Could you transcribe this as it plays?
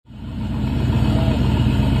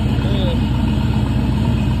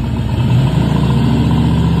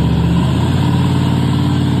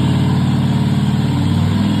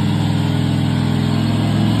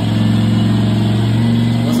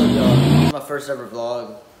first ever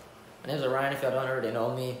vlog. My name's Ryan, if y'all don't already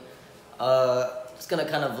know me. Just gonna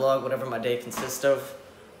kind of vlog whatever my day consists of.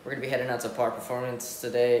 We're gonna be heading out to Par Performance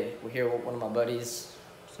today. We're here with one of my buddies.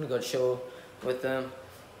 Just gonna go chill with them.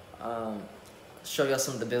 Show y'all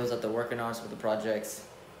some of the builds that they're working on, some of the projects.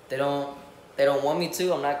 They don't want me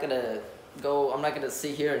to. I'm not gonna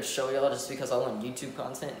sit here and show y'all just because I want YouTube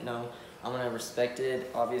content. No, I'm gonna respect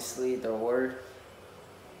it, obviously, their word.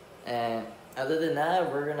 And other than that,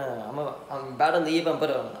 I'm about to leave. I'm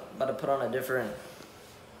about to put on a different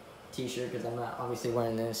t-shirt because I'm not obviously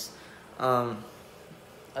wearing this. Other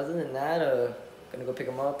than that, gonna go pick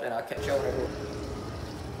them up and I'll catch y'all whenever.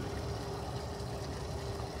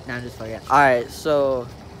 Nah, I'm just fucking. Alright, so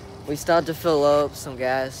we stopped to fill up some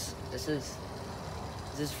gas. Is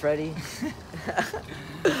this Freddy?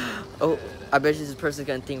 Oh, I bet you this person's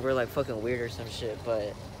gonna think we're like fucking weird or some shit,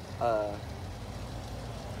 but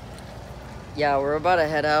yeah, we're about to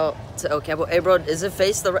head out to El Campo. Hey bro, is it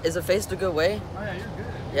faced the good way? Oh yeah, you're good.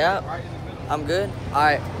 Yeah? Right in the middle. I'm good?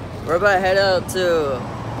 Alright. We're about to head out to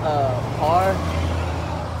Par.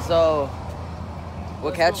 So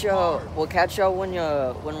we'll catch y'all when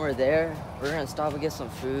we're there. We're gonna stop and get some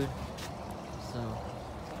food. So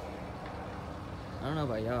I don't know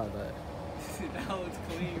about y'all, but that looks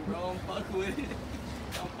clean, bro. I'm fucking with it.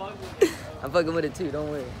 I'm fucking with it, bro. I'm fucking with it too, don't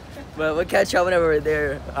worry. But we'll catch y'all whenever we're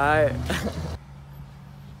there. Alright.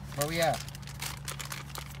 Where we at?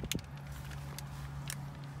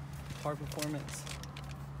 Par Performance.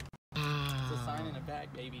 It's a sign in the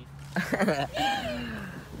back, baby.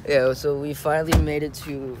 Yeah, so we finally made it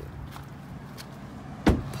to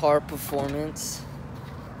Par Performance.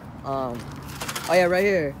 Oh yeah, right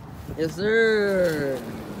here. Yes, sir.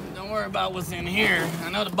 Don't worry about what's in here. I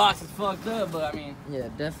know the box is fucked up, but I mean. Yeah,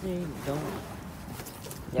 definitely don't.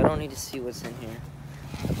 Y'all don't need to see what's in here.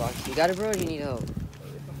 The box. You got it, bro? Or you need help?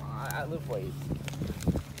 Come on, I lift weights.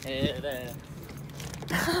 Yeah.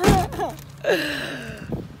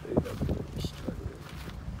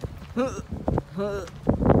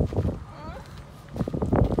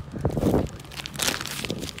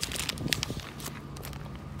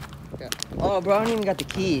 Oh, bro, I don't even got the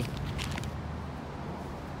key.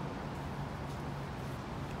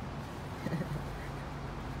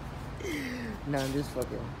 No, I'm just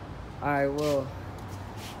fucking. Alright, well,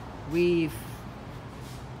 we've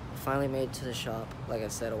finally made it to the shop, like I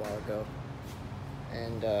said a while ago.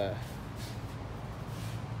 And,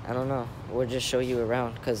 I don't know. We'll just show you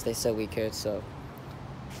around, because they said we could, so.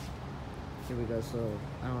 Here we go. So,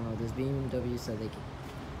 I don't know. This BMW said they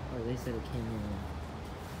said it came in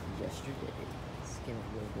yesterday. It's getting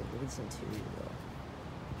a little bit. Look at this interior, though.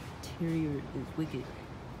 Interior is wicked.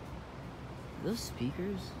 Those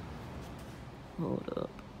speakers? Hold up.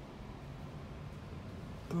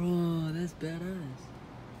 Bro, that's badass.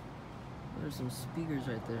 There's some speakers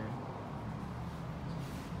right there.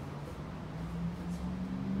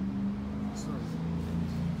 So, I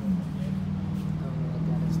don't know what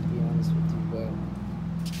that is, to be honest with you, but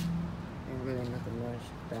ain't really nothing much.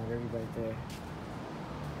 Battery right there.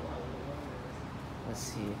 Let's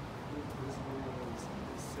see.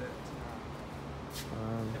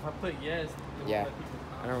 If I put yes, Yeah,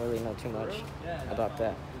 I don't really know too much about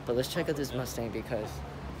that. But let's check out this Mustang because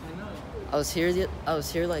I know. I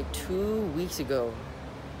was here like 2 weeks ago,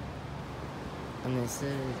 and they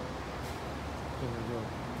said, you know,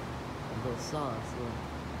 a little sauce.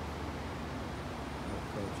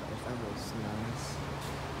 That looks nice.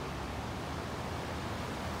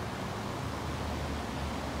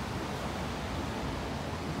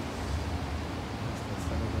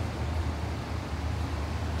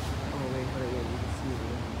 Oh wait, hold on, yeah, you can see it.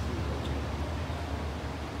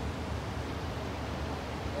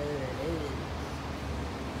 There it is.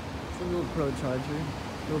 It's a little Pro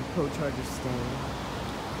Charger stand.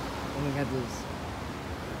 And we got this.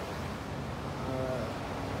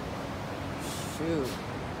 Shoot.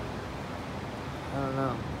 I don't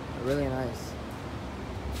know. Really nice.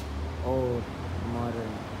 Old,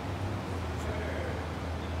 modern.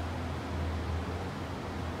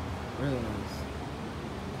 Really nice.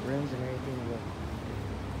 Rims and everything. Look.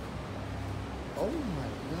 Oh my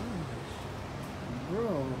gosh.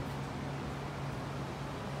 Bro.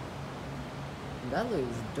 That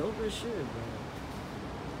looks dope as shit, bro.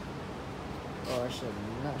 Oh, I should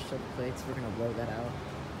not show the plates. We're gonna blow that out.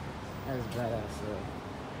 That is badass, though.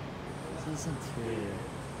 This is interior.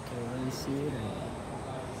 Can you really see it?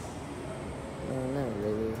 No, not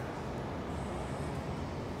really.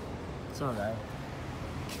 It's alright.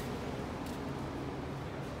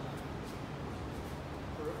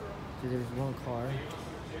 Dude, there's one car.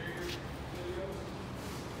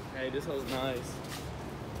 Hey, this hoe's nice.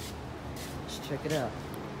 check it out.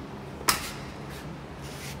 That's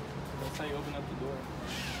how you open up the door.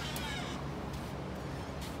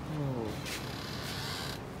 Oh.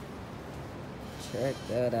 Check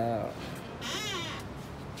that out.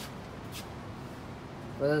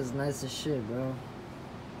 Bro, that's nice as shit, bro.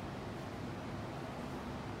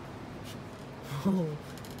 Oh.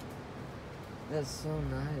 That's so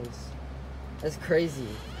nice. That's crazy.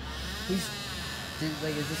 Is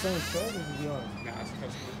this someone's truck or is it yours? Nah, it's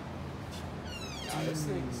custom. Nah, this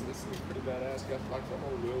thing's pretty badass. Got like the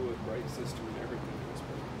whole wheel with brake system and everything. It's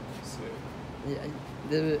pretty sick. Yeah,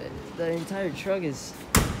 the entire truck is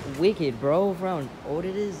wicked, bro. For how old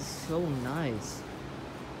it is, so nice.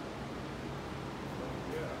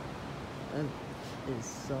 Yeah. That is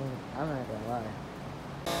so. I'm not gonna lie.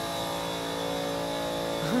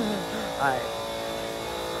 Alright.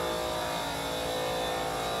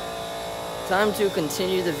 Time to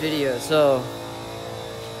continue the video. So,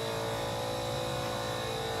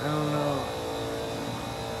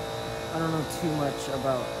 I don't know too much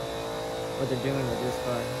about what they're doing with this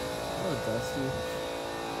car. A little dusty.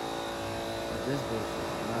 But this bitch is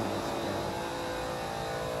nice, bro.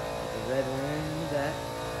 The red rim in the back.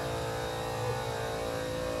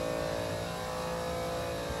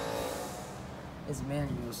 It's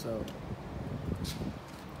manual, so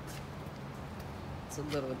it's a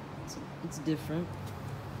little, it's different.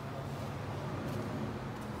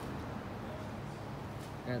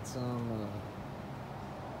 Got some,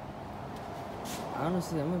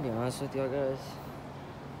 honestly, I'm gonna be honest with y'all guys.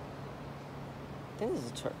 I think this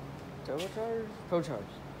is turbocharged?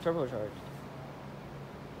 Turbocharged.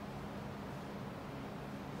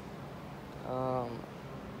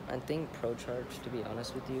 I think Pro-charged, to be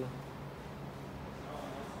honest with you.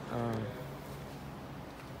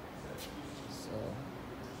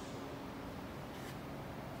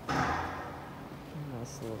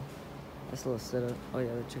 So nice little setup. Oh yeah,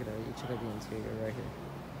 check it out. You check out the interior right here.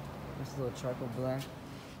 This little charcoal black.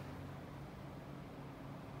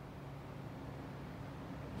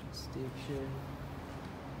 Steve shit.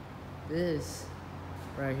 This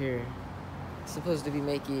right here is supposed to be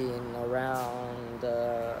making around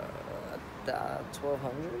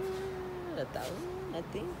 1,200, 1,000, I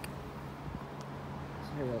think. So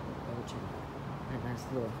here we go. That nice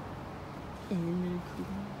little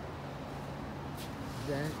intercooler.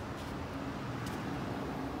 That.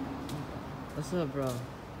 What's up, bro? I'm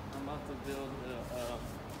about to build the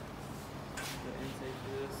intake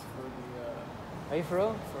for this for the Are you for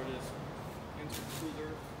real? for this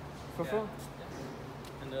intercooler. For real?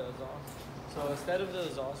 And the exhaust. So instead of the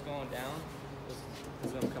exhaust going down, this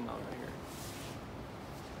is gonna come out right here.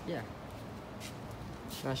 Yeah.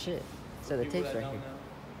 Nah, shit. So the People tape's that right don't here.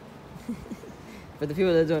 know. For the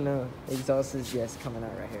people that don't know, exhaust is, yes, coming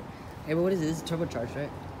out right here. Hey, but what is it? This is turbocharged,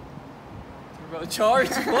 right?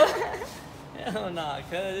 Turbocharged? What? Hell nah,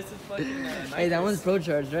 cuz this is fucking Hey, that one's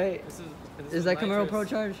Pro-charged, right? This Is that Camaro nitrous.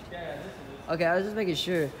 Pro-charged? Yeah, this is. Okay, I was just making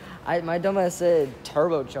sure. My dumbass said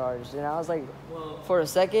turbocharged, and I was like, Well, for a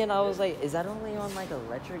second, I was like, is that only on like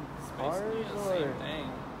electric cars basically the or? same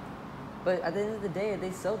thing. But at the end of the day,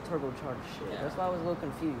 they sell turbocharged shit. Yeah. That's why I was a little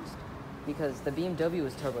confused, because the BMW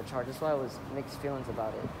was turbocharged. That's why I was mixed feelings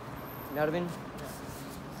about it. You know what I mean?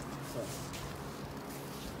 So,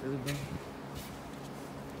 really big.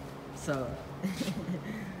 So,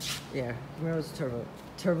 yeah, Camaro's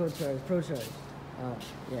turbocharged, Pro-charged.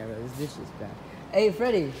 Yeah, bro, this bitch is bad. Hey,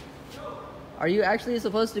 Freddie, are you actually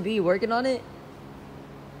supposed to be working on it?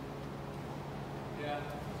 Yeah.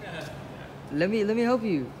 Let me help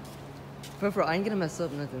you. Fro, I ain't gonna mess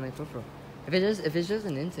up nothing, like Fro. If it's just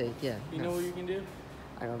an intake, yeah. You no. know what you can do?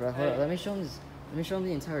 I know, bro. Hold on, let me show him this. Let me show him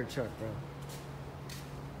the entire truck, bro.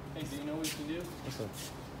 Hey, do you know what you can do? What's up?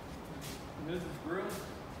 This is broom.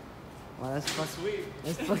 Wow, that's fuck. Sweet.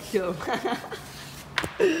 That's fucked up.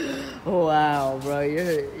 Wow, bro,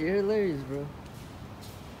 you're hilarious, bro.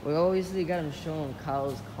 We obviously got him showing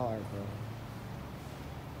Kyle's car,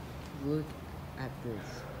 bro. Look at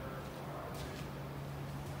this.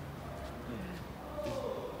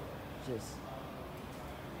 Just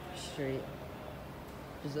straight.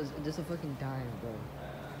 Just a fucking dime, bro.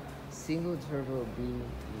 Single turbo B.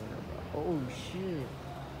 Oh shit.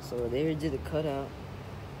 So they already did the cutout.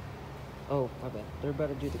 Oh, my bad. They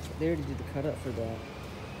already did the cutout for that.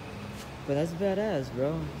 But that's badass,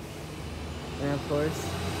 bro. And of course,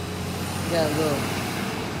 we got a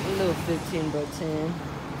little 15x10.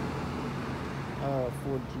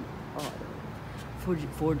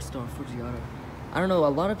 Ford Star, Ford Giotto. I don't know. A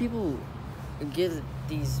lot of people get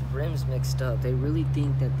these rims mixed up. They really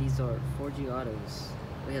think that these are Ford Giottos.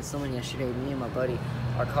 We had so many yesterday. Me and my buddy.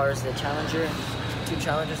 Our cars, the Challenger, 2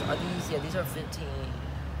 Challengers. Are these? Yeah, these are 15.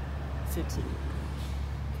 15.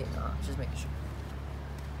 Okay, nah, just making sure.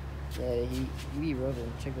 Yeah, he be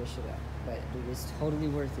rubbing. Check that shit out. But dude, it's totally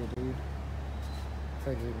worth it, dude.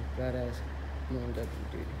 Fucking badass BMW,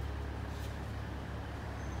 dude.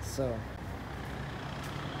 So,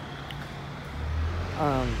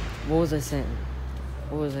 what was I saying?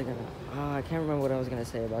 What was I gonna? I can't remember what I was gonna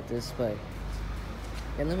say about this, but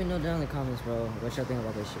yeah, let me know down in the comments, bro, what y'all think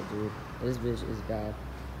about this shit, dude. This bitch is bad.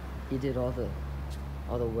 He did all the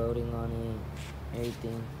welding on it,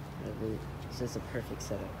 everything. It's just a perfect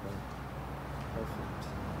setup, bro. Perfect.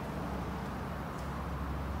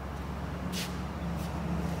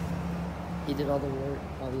 He did all the work,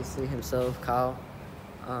 obviously, himself, Kyle.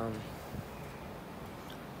 I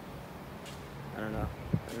don't know.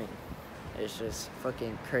 I mean, it's just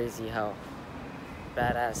fucking crazy how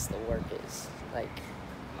badass the work is. Like,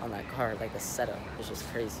 on that car, like the setup is just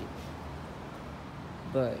crazy.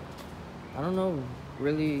 But I don't know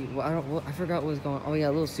really. I forgot what was going on. Oh yeah, a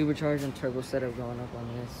little supercharged and turbo setup going up on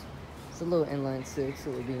this. It's a little inline 6, a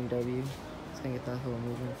little BMW. It's gonna get that whole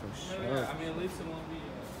moving for sure. Yeah, I mean, at least it won't be.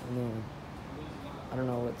 And then I don't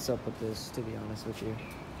know what's up with this, to be honest with you.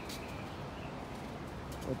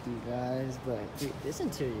 With you guys, but dude, this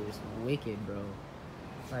interior is wicked, bro.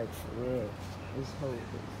 Like for real, this whole nice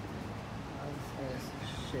ass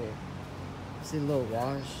shit. See a little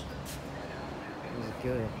wash. It was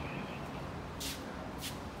good.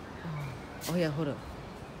 Oh yeah, hold up.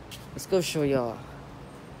 Let's go show y'all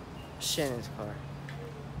Shannon's car.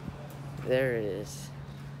 There it is,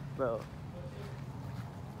 bro.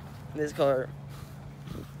 This car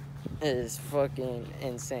is fucking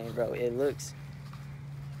insane, bro. It looks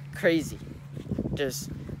crazy. Just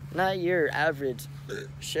not your average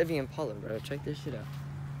Chevy Impala, bro. Check this shit out.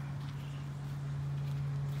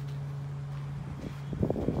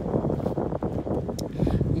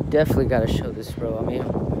 You definitely gotta show this, bro. I mean,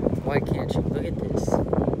 why can't you? Look at this.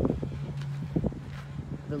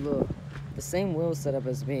 The same wheel setup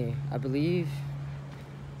as me. I believe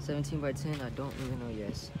 17 by 10. I don't really know.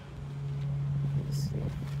 Yes. Let's see.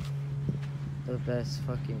 The best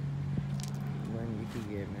fucking run you could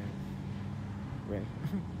get, man. Rim.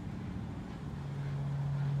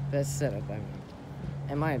 Best setup, I mean,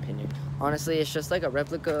 in my opinion. Honestly, it's just like a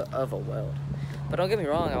replica of a weld. But don't get me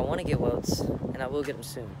wrong, I want to get welds, and I will get them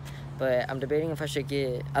soon. But I'm debating if I should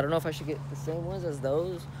get, I don't know if I should get the same ones as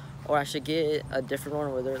those, or I should get a different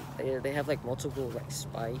one where they have like multiple like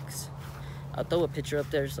spikes. I'll throw a picture up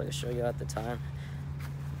there so I can show you at the time.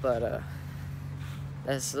 But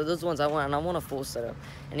those are the ones I want, and I want a full setup.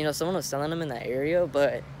 And you know, someone was selling them in that area,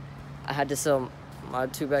 but I had to sell my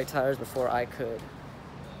 2-back tires before I could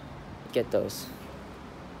get those.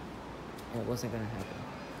 And it wasn't gonna happen.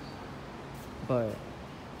 But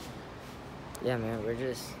yeah, man, we're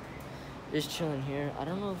just chilling here. I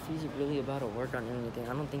don't know if he's really about to work on anything.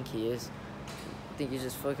 I don't think he is. I think he's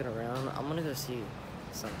just fucking around. I'm gonna go see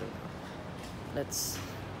something. Let's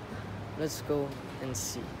go and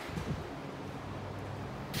see.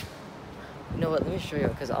 You know what? Let me show you,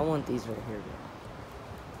 because I want these right here, bro.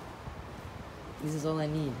 This is all I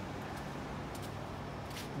need.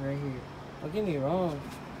 Right here. Don't get me wrong.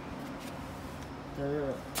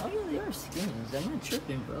 Oh yeah, they are skinnies. I'm not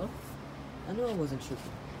tripping, bro. I knew I wasn't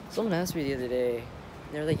tripping. Someone asked me the other day.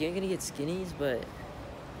 They were like, "You ain't gonna get skinnies?" But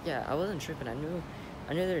yeah, I wasn't tripping. I knew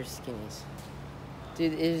they were skinnies.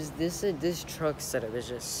 Dude, this truck setup is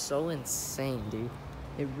just so insane, dude.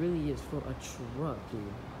 It really is for a truck,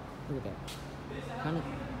 dude. Look at that.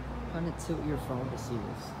 Kind of tilt your phone to see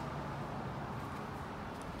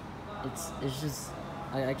this. It's just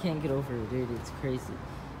I can't get over it, dude. It's crazy.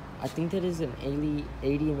 I think that is an 80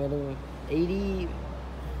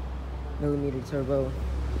 millimeter turbo.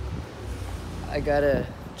 I gotta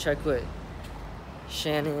check with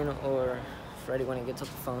Shannon or Freddie when he gets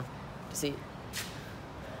off the phone to see.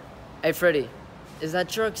 Hey Freddie, is that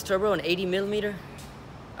truck's turbo an 80 millimeter?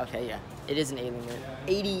 Okay, yeah, it is an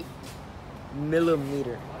 80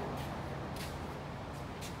 millimeter.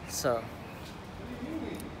 So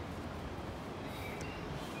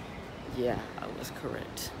yeah, I was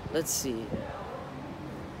correct. Let's see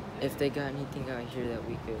if they got anything out here that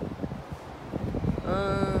we could.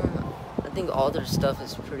 I think all their stuff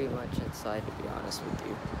is pretty much inside, to be honest with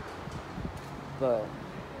you. But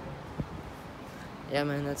yeah,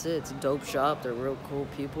 man, that's it. It's a dope shop. They're real cool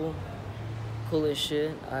people. Cool as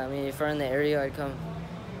shit. I mean, if you're in the area, I'd come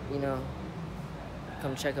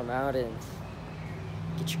check them out and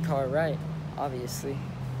get your car right, obviously.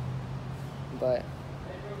 But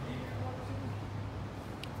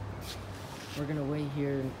we're gonna wait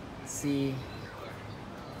here and see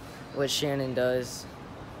what Shannon does.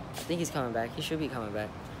 I think he's coming back. He should be coming back.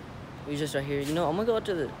 He's just right here. You know, I'm gonna go out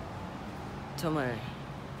to my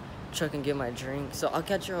truck and get my drink. So I'll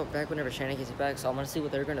catch you all back whenever Shannon gets back. So I'm gonna see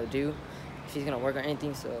what they're gonna do, if he's gonna work on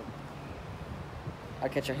anything. So I'll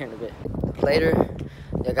catch you here in a bit. Later.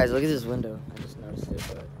 Yeah, guys, look at this window. I just noticed it,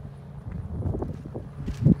 but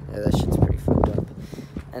yeah, that shit's pretty fucked up.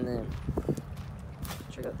 And then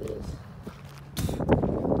check out this.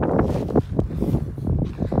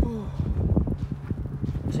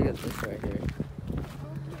 Check out this right here.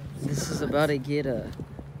 This is about to get a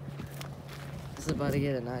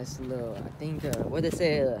nice little, I think, what they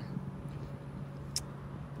say,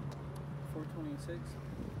 426.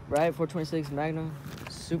 right? 426 Magnum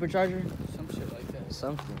supercharger, Some shit like that.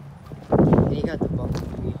 something. And you got the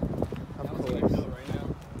Bumblebee, of That one's getting course. built right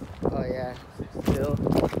now. Oh yeah, Bill.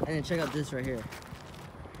 And then check out this right here.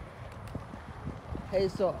 Hey,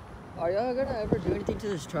 so are y'all gonna ever do anything to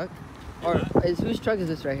this truck? Or whose truck is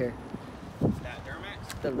this right here? That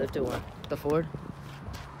Duramax? The lifted one, the Ford?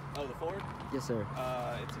 Oh, the Ford? Yes, sir.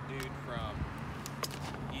 It's a dude from.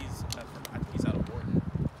 I think he's out of Wharton.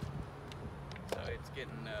 So it's getting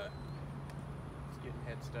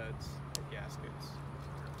head studs, gaskets,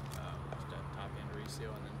 just a top end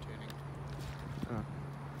reseal and then tuning.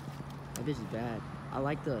 That bitch is bad. I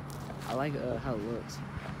like how it looks.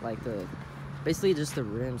 Like basically just the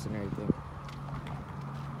rims and everything.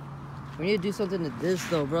 We need to do something to this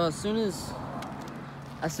though, bro. As soon as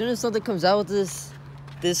something comes out with this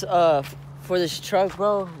for this truck,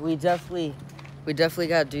 bro, we definitely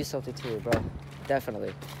gotta do something to it, bro.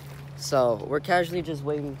 Definitely. So we're casually just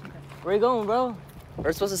waiting. Where you going, bro?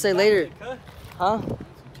 We're supposed to say later. Huh?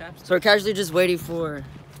 So we're casually just waiting for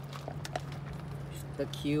the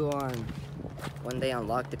queue on when they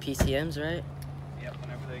unlock the PCMs, right? Yep,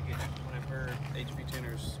 whenever HP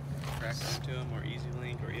tuners crack into them, or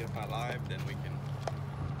EasyLink or EFI Live, then we can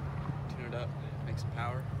tune it up, make some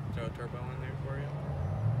power, throw a turbo in there for you,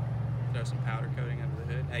 throw some powder coating under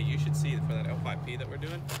the hood. Hey, you should see for that L5P that we're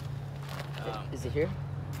doing. Is it here?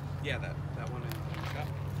 Yeah, that one in the shop.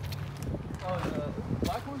 Oh, the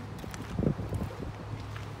black one?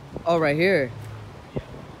 Oh, right here.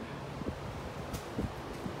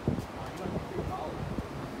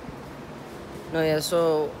 No, yeah,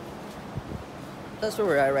 so that's where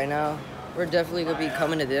we're at right now. We're definitely gonna be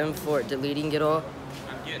coming to them for deleting it all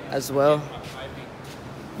as well.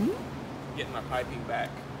 Getting my piping back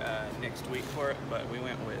next week for it, but we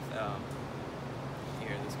went with this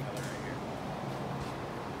color right here.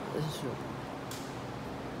 This is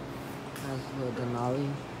has the Denali.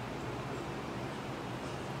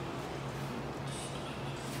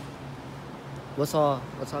 What's all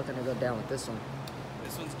gonna go down with this one?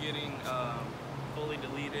 This one's getting fully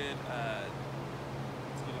deleted.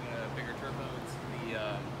 It's getting a bigger turbo. It's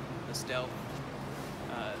the Stealth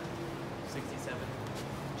 67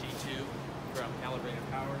 G2 from Calibrated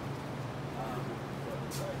Power.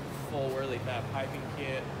 Full whirly fab piping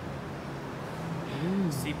kit.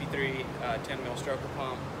 CP3 10 mil stroker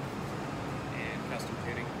pump and custom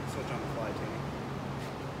tuning. Switch on the fly tuning.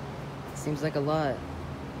 Seems like a lot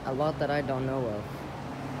that I don't know of,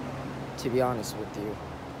 to be honest with you.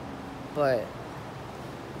 But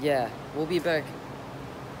yeah, we'll be back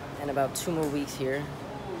in about 2 more weeks here.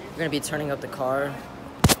 We're gonna be turning up the car.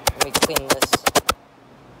 Let me clean this.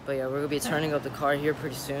 But yeah, we're gonna be turning up the car here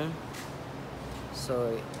pretty soon.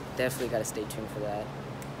 So definitely gotta stay tuned for that.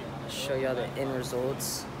 Show y'all the end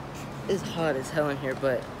results. It's hot as hell in here,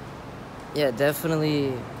 but yeah,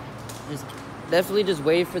 definitely just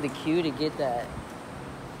wait for the queue to get that.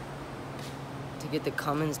 To get the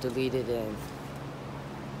Cummins deleted, and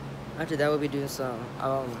after that we'll be doing some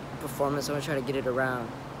performance. I'm gonna try to get it around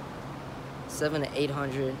 700 to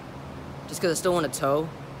 800, just because I still want to tow.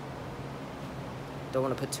 Don't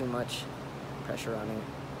want to put too much pressure on it,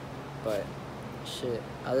 but shit.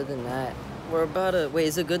 Other than that, we're about to wait.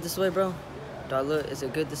 Is it good this way, bro? Do I look? Is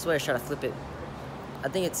it good this way? Or should I flip it? I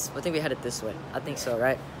think we had it this way. I think so,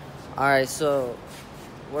 right? All right, so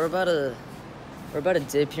we're about to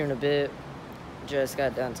dip here in a bit. Just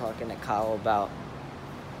got done talking to Kyle about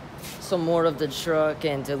some more of the truck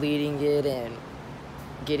and deleting it and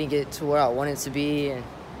getting it to where I want it to be, and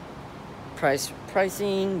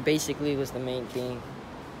pricing basically was the main thing.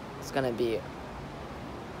 It's gonna be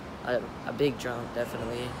a big jump,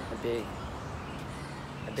 definitely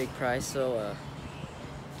a big price. So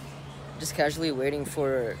just casually waiting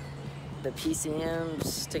for the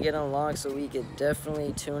PCMs to get unlocked so we could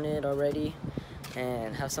definitely tune it already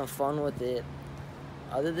and have some fun with it.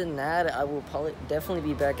 Other than that, I will definitely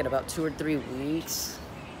be back in about 2 or 3 weeks,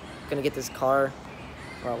 Gonna get this car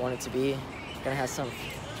where I want it to be. Gonna have some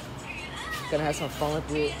fun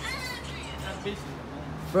with it.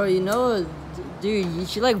 Bro, you know, dude,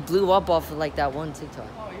 she like blew up off of like that one TikTok.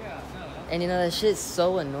 Oh yeah, no. And you know that shit's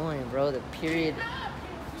so annoying, bro. The period.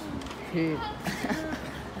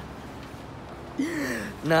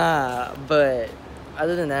 Nah, but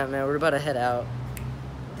other than that, man, we're about to head out.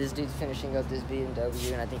 This dude's finishing up this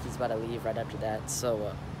BMW, and I think he's about to leave right after that.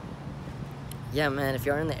 So, yeah, man, if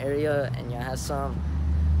you're in the area and y'all have some,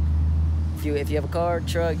 if you have a car,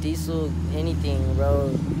 truck, diesel, anything,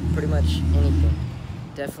 bro, pretty much anything,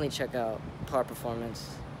 definitely check out Par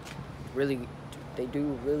Performance. Really, they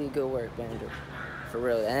do really good work, man, for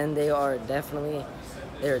real. And they are definitely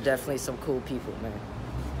some cool people, man.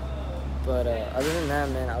 But other than that,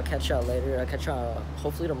 man, I'll catch y'all later. I'll catch y'all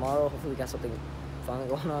hopefully tomorrow. Hopefully we got something fun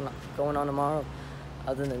going on tomorrow.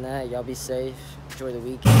 Other than that, y'all be safe. Enjoy the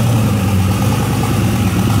weekend.